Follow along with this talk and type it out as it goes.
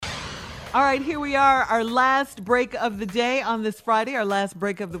All right, here we are, our last break of the day on this Friday, our last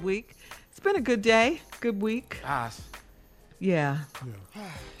break of the week. It's been a good day, good week. Yeah.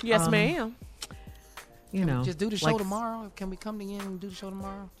 Yes, ma'am. You know, just do the show tomorrow. Can we come in and do the show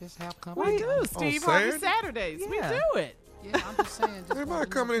tomorrow? Just have company. We do, Steve. Harvey Saturdays. Yeah. We do it. Yeah, I'm just saying. Just Everybody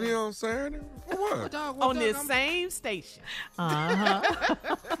coming in here on Saturday? For what? On this same station.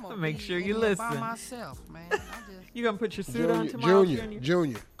 Make sure you By listen. myself, man. You gonna put your suit on tomorrow,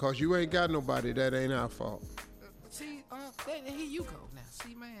 Junior, because you ain't got nobody. That ain't our fault. See, here you go now.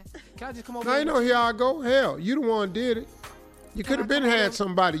 See, man. Can I just come over Now, you know, here I go. Hell, you the one did it. You could have been had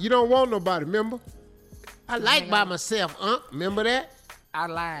somebody. You don't want nobody, remember? I like by myself, remember that? I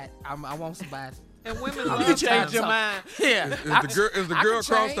lied. I want somebody. And women You changed your mind. Yeah. Is the girl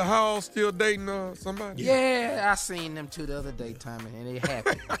across the hall still dating somebody? Yeah, I seen them two the other day, Tommy, and they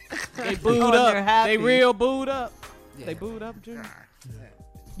happy. They booed they're up. happy. They real booed up. Yeah. They booed up, Junior.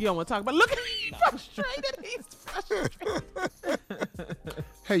 You don't want to talk about. Look at him. He's frustrated. He's frustrated.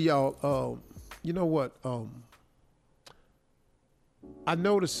 Hey, y'all. You know what? I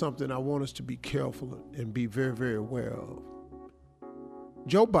noticed something I want us to be careful and be very, very aware of.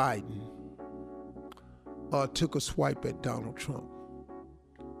 Joe Biden took a swipe at Donald Trump.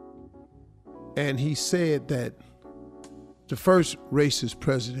 And he said that the first racist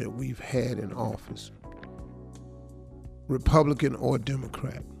president we've had in office, Republican or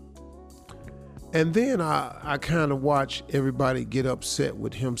Democrat. And then I kind of watched everybody get upset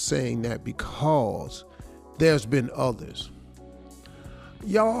with him saying that because there's been others.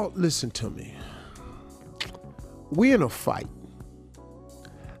 Y'all, listen to me. We're in a fight.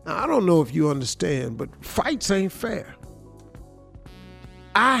 Now, I don't know if you understand, but fights ain't fair.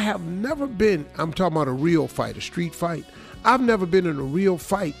 I have never been, I'm talking about a real fight, a street fight. I've never been in a real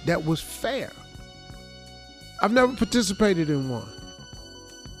fight that was fair. I've never participated in one.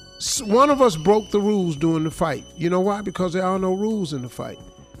 One of us broke the rules during the fight. You know why? Because there are no rules in the fight.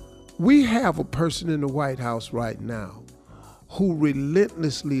 We have a person in the White House right now who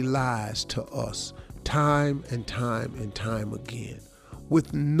relentlessly lies to us time and time and time again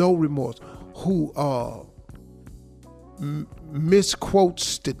with no remorse, who misquotes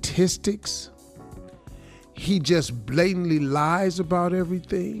statistics. He just blatantly lies about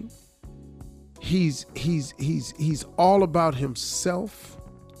everything. He's all about himself.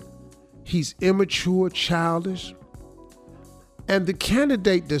 He's immature, childish. And the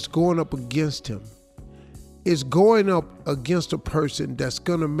candidate that's going up against him is going up against a person that's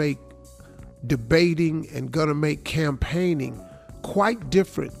going to make debating and going to make campaigning quite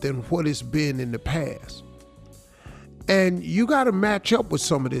different than what it's been in the past. And you got to match up with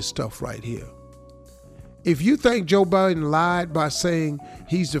some of this stuff right here. If you think Joe Biden lied by saying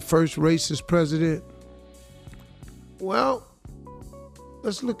he's the first racist president, well,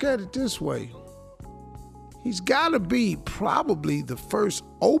 let's look at it this way. He's got to be probably the first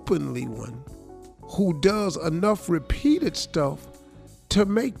openly one who does enough repeated stuff to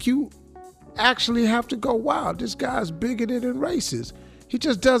make you actually have to go, wow, this guy's bigoted and racist. He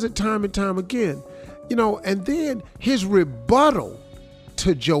just does it time and time again. You know, and then his rebuttal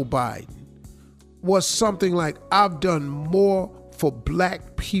to Joe Biden was something like, I've done more for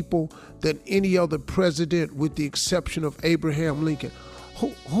black people than any other president with the exception of Abraham Lincoln.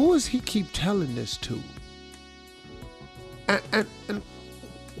 Who does he keep telling this to? And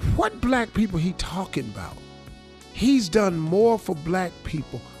what black people he talking about? He's done more for black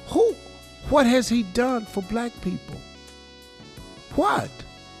people. What has he done for black people? What?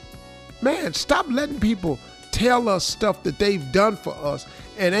 Man, stop letting people tell us stuff that they've done for us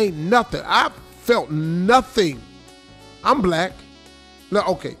and ain't nothing. I felt nothing. I'm black. No,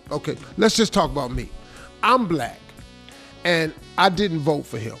 okay. Let's just talk about me. I'm black, and I didn't vote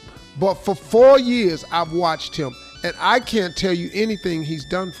for him. But for 4 years, I've watched him, and I can't tell you anything he's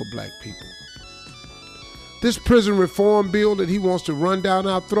done for black people. This prison reform bill that he wants to run down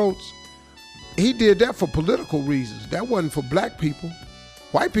our throats, he did that for political reasons. That wasn't for black people.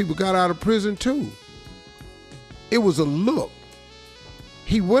 White people got out of prison too. It was a look.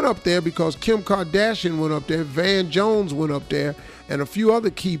 He went up there because Kim Kardashian went up there, Van Jones went up there, and a few other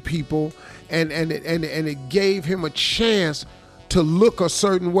key people, and it gave him a chance to look a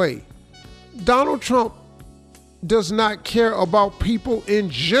certain way. Donald Trump does not care about people in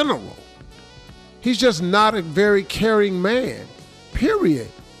general. He's just not a very caring man, period.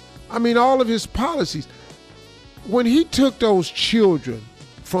 I mean, all of his policies. When he took those children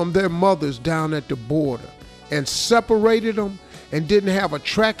from their mothers down at the border and separated them and didn't have a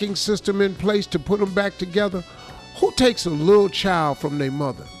tracking system in place to put them back together, who takes a little child from their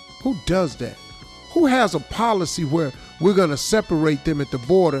mother? Who does that? Who has a policy where we're going to separate them at the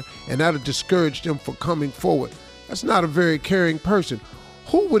border, and that'll discourage them from coming forward. That's not a very caring person.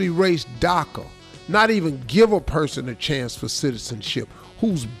 Who would erase DACA? Not even give a person a chance for citizenship,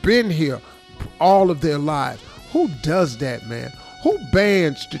 who's been here all of their lives. Who does that, man? Who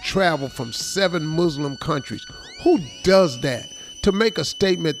bans to travel from 7 Muslim countries? Who does that? To make a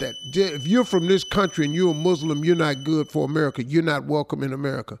statement that if you're from this country and you're a Muslim, you're not good for America, you're not welcome in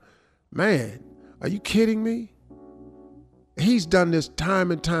America. Man, are you kidding me? He's done this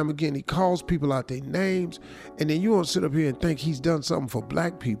time and time again. He calls people out their names, and then you want to sit up here and think he's done something for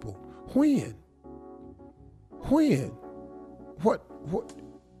black people. When?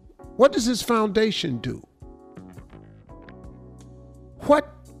 What does his foundation do? What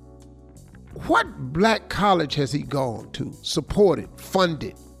black college has he gone to, supported,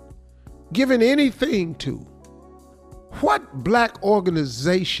 funded, given anything to? What black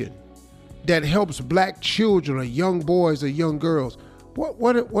organization that helps black children or young boys or young girls,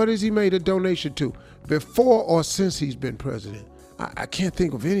 what has he made a donation to before or since he's been president? I can't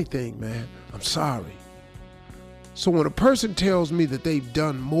think of anything, man. I'm sorry. So when a person tells me that they've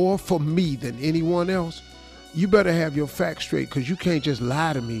done more for me than anyone else, you better have your facts straight, because you can't just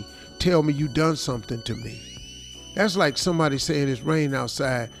lie to me, tell me you done something to me. That's like somebody saying it's raining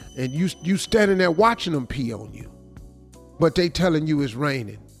outside and you standing there watching them pee on you, but they telling you it's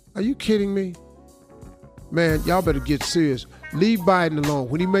raining. Are you kidding me? Man, y'all better get serious. Leave Biden alone.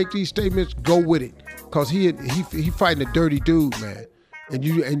 When he make these statements, go with it, because he fighting a dirty dude, man. And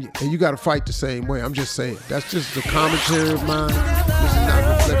you got to fight the same way. I'm just saying. That's just the commentary of mine. This is not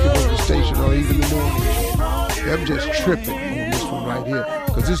reflective of the station or even the morning. I'm just tripping on this one right here,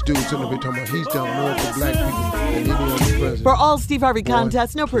 because this dude's sitting up here talking about he's done more for black people than any other president. For all Steve Harvey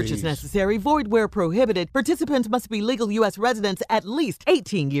contests, no please. purchase necessary, void where prohibited. Participants must be legal U.S. residents at least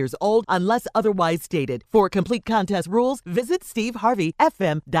 18 years old unless otherwise stated. For complete contest rules, visit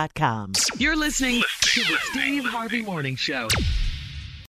SteveHarveyFM.com. You're listening to the Steve Harvey Morning Show.